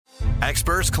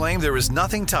Experts claim there is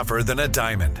nothing tougher than a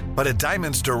diamond. But at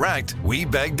Diamonds Direct, we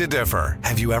beg to differ.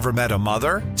 Have you ever met a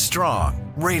mother?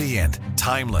 Strong, radiant,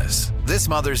 timeless. This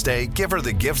Mother's Day, give her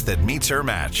the gift that meets her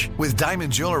match. With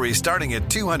diamond jewelry starting at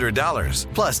 $200.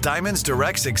 Plus, Diamonds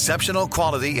Direct's exceptional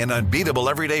quality and unbeatable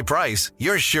everyday price,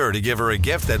 you're sure to give her a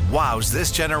gift that wows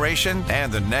this generation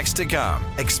and the next to come.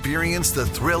 Experience the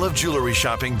thrill of jewelry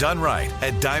shopping done right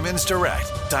at Diamonds Direct.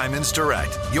 Diamonds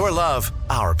Direct. Your love,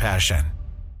 our passion.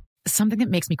 Something that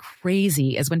makes me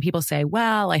crazy is when people say,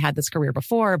 well, I had this career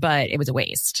before, but it was a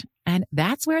waste. And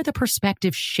that's where the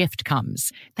perspective shift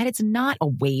comes, that it's not a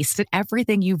waste, that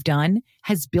everything you've done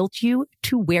has built you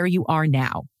to where you are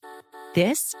now.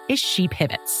 This is She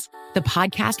Pivots, the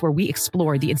podcast where we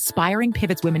explore the inspiring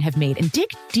pivots women have made and dig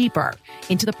deeper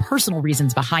into the personal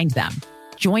reasons behind them.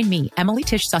 Join me, Emily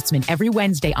Tish Sussman, every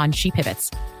Wednesday on She Pivots.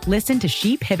 Listen to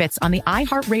She Pivots on the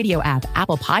iHeartRadio app,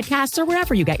 Apple Podcasts, or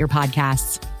wherever you get your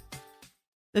podcasts.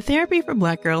 The Therapy for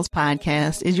Black Girls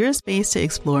podcast is your space to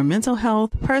explore mental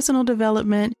health, personal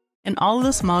development, and all of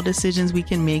the small decisions we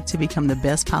can make to become the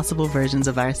best possible versions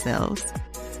of ourselves.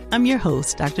 I'm your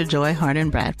host, Dr. Joy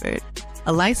Harden Bradford,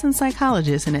 a licensed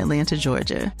psychologist in Atlanta,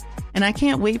 Georgia, and I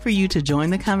can't wait for you to join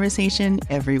the conversation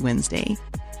every Wednesday.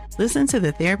 Listen to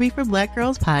the Therapy for Black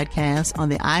Girls podcast on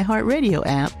the iHeartRadio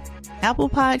app, Apple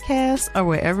Podcasts, or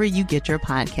wherever you get your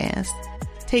podcasts.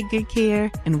 Take good care,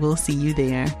 and we'll see you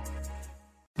there.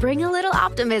 Bring a little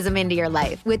optimism into your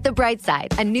life with The Bright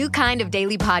Side, a new kind of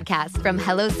daily podcast from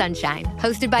Hello Sunshine,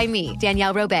 hosted by me,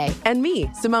 Danielle Robay. And me,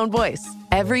 Simone Boyce.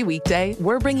 Every weekday,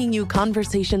 we're bringing you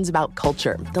conversations about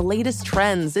culture, the latest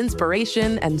trends,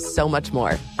 inspiration, and so much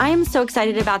more. I am so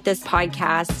excited about this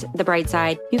podcast, The Bright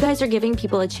Side. You guys are giving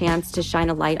people a chance to shine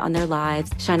a light on their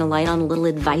lives, shine a light on a little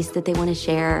advice that they want to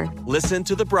share. Listen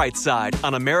to The Bright Side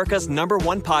on America's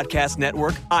 #1 podcast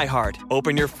network, iHeart.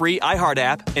 Open your free iHeart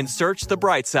app and search The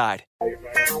Bright Side.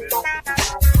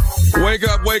 Wake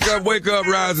up, wake up, wake up,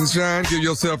 rise and shine. Give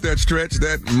yourself that stretch,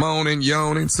 that moaning,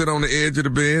 yawning, sit on the edge of the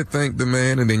bed, thank the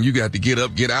man, and then you got to get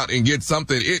up, get out, and get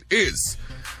something. It is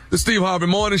the Steve Harvey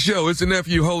Morning Show. It's the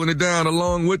nephew holding it down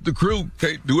along with the crew.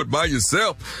 Can't do it by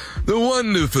yourself. The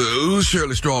wonderful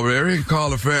Shirley Strawberry,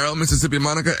 Carla Farrell, Mississippi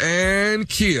Monica, and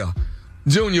Kia.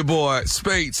 Junior Boy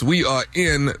Spates, we are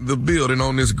in the building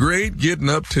on this great Getting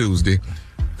Up Tuesday.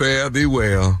 Fare thee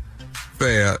well.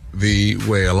 Fare thee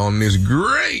well on this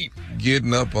great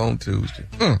Getting Up on Tuesday.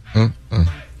 Fare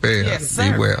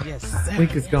thee well. Yes,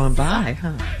 week is going by,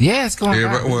 huh? Yeah, it's going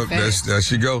by. Well, there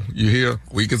she go. You hear?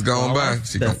 Week is gone by.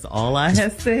 That's all I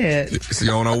have said. She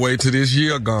on her way to this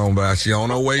year gone by. She on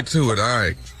her way to it. All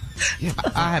right. Yeah,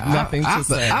 I have nothing to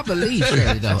say. I believe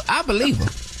Shirley, though. I believe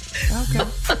her. Okay.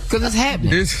 Because it's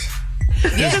happening.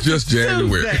 It's just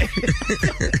January.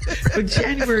 But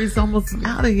January's almost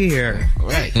out of here.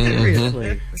 Right.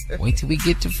 Seriously. Wait till we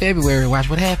get to February and watch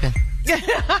what happens.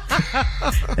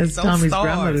 As Tommy's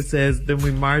grandmother says, then we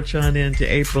march on into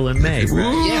April and May.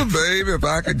 Right? Ooh, baby, if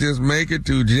I could just make it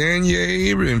to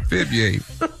January and February,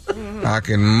 I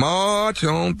can march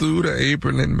on through to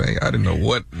April and May. I didn't know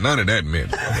what none of that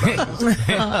meant.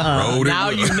 Now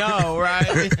you know,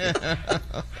 right?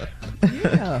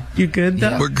 Yeah. You good,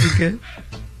 though? You good?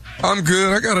 I'm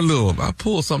good. I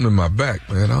pulled something in my back,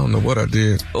 man. I don't know what I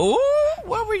did. Ooh,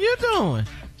 what were you doing?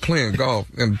 Playing golf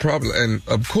and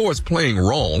of course playing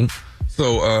wrong.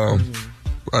 So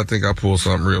I think I pulled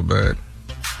something real bad.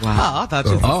 Wow. Oh, I thought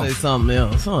you were going to say something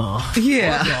else. Oh.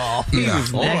 Yeah. He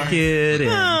was naked.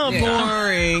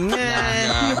 Boring.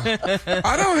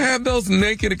 I don't have those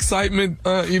naked excitement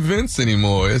events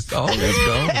anymore. It's all that's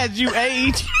gone. As you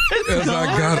age. As I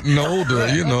gotten older,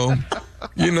 you know,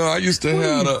 I used to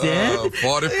have a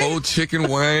 44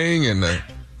 chicken wing and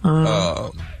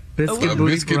a biscuit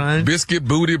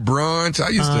booty brunch. I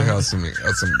used to have some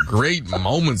great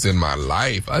moments in my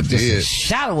life. I did. Just a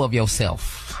shadow of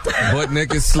yourself. Butt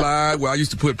naked slide where I used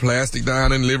to put plastic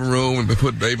down in the living room and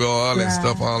put baby oil and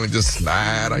stuff on and just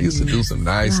slide. I used to do some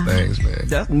nice things,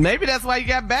 man. Maybe that's why you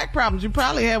got back problems. You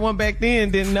probably had one back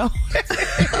then, didn't know.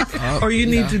 Or you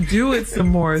need to do it some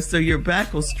more so your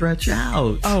back will stretch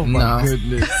out. Oh my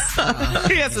goodness.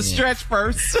 He has to stretch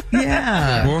first.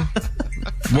 Yeah.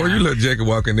 Boy, you let Jacob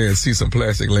walk in there and see some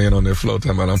plastic laying on that floor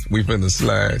talking about we finna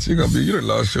slide. You done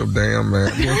lost your damn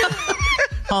man.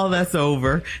 All that's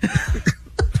over.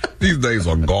 These days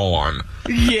are gone.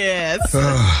 Yes.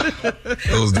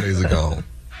 Those days are gone.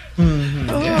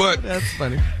 Mm-hmm. But that's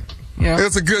funny. Yeah.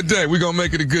 It's a good day. We're going to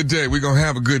make it a good day. We're going to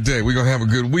have a good day. We're going to have a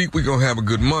good week. We're going to have a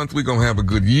good month. We're going to have a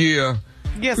good year.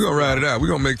 Yes. We're going to ride it out. We're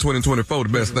going to make 2024 the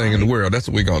best thing in the world. That's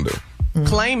what we're going to do.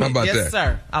 Claim it. How about yes, that?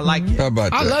 Sir. I like it. How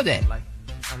about that? I love that.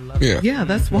 I Yeah,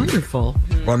 that's wonderful.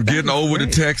 Well, I'm getting over the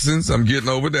Texans. I'm getting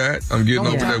over that. I'm getting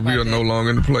over that we are no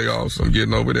longer in the playoffs. I'm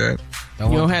getting over that.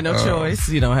 You don't have no choice.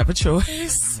 You don't have a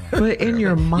choice. But in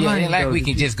your mind, it ain't like we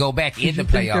can just go back in the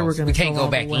playoffs. We can't go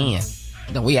back in.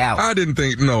 No, we out. I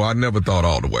never thought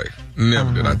all the way.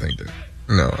 Never did I think that.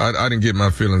 No, I didn't get my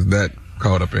feelings that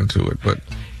caught up into it. But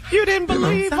you didn't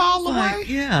believe all the way?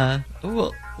 Yeah.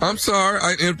 Well, I'm sorry.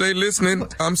 If they listening,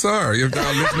 I'm sorry. If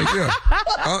they're listening, yeah.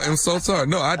 I am so sorry.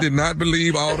 No, I did not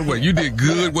believe all the way. You did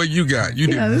good what you got. You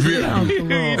did really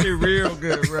good. You did real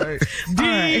good, right?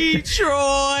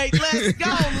 Detroit, let's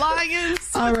go, Lions.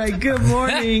 All right, good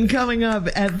morning. Coming up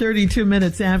at 32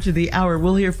 minutes after the hour,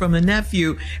 we'll hear from the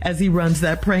nephew as he runs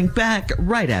that prank back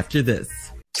right after this.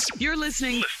 You're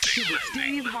listening to the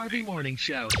Steve Harvey Morning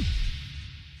Show.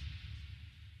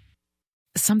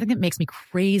 Something that makes me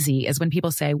crazy is when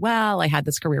people say, well, I had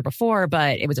this career before,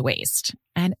 but it was a waste.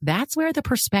 And that's where the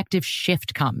perspective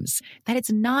shift comes, that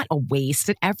it's not a waste,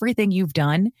 that everything you've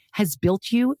done has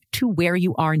built you to where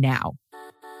you are now.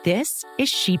 This is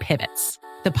She Pivots,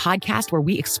 the podcast where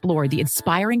we explore the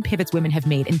inspiring pivots women have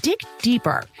made and dig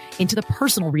deeper into the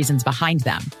personal reasons behind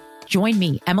them. Join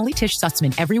me, Emily Tish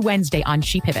Sussman, every Wednesday on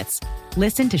She Pivots.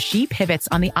 Listen to She Pivots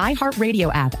on the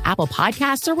iHeartRadio app, Apple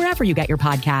Podcasts, or wherever you get your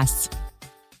podcasts.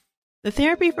 The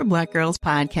Therapy for Black Girls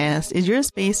podcast is your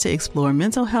space to explore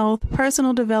mental health,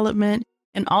 personal development,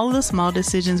 and all of the small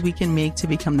decisions we can make to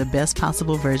become the best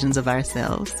possible versions of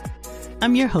ourselves.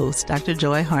 I'm your host, Dr.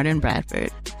 Joy Harden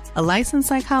Bradford, a licensed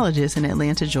psychologist in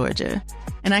Atlanta, Georgia,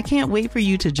 and I can't wait for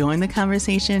you to join the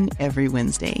conversation every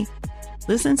Wednesday.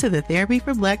 Listen to the Therapy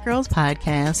for Black Girls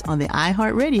podcast on the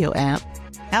iHeartRadio app,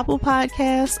 Apple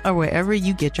Podcasts, or wherever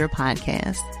you get your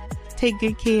podcasts. Take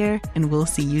good care, and we'll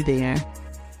see you there.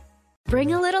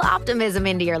 Bring a little optimism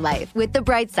into your life with The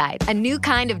Bright Side, a new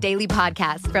kind of daily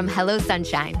podcast from Hello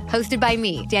Sunshine, hosted by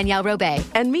me, Danielle Robay.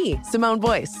 And me, Simone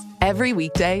Boyce. Every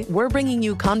weekday, we're bringing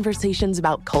you conversations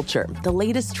about culture, the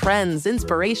latest trends,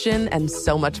 inspiration, and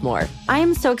so much more. I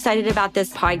am so excited about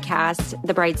this podcast,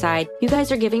 The Bright Side. You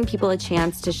guys are giving people a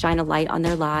chance to shine a light on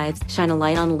their lives, shine a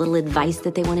light on a little advice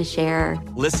that they want to share.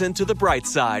 Listen to The Bright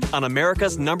Side on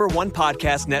America's #1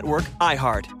 podcast network,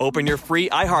 iHeart. Open your free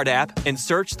iHeart app and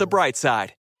search The Bright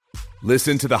Side.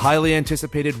 Listen to the highly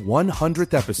anticipated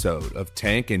 100th episode of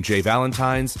Tank and Jay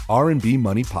Valentine's R&B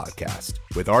Money Podcast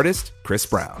with artist Chris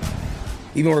Brown.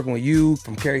 Even working with you,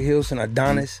 from Carrie Hilson,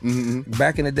 Adonis,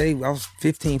 back in the day, I was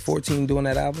 15, 14 doing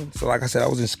that album. So like I said, I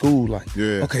was in school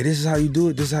okay, this is how you do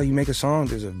it. This is how you make a song.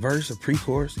 There's a verse, a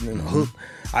pre-chorus, and then a hook.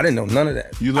 I didn't know none of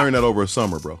that. You learned that over a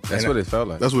summer, bro. That's what it felt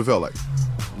like. That's what it felt like.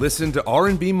 Listen to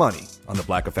R&B Money on the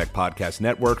Black Effect Podcast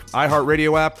Network,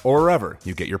 iHeartRadio app, or wherever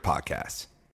you get your podcasts.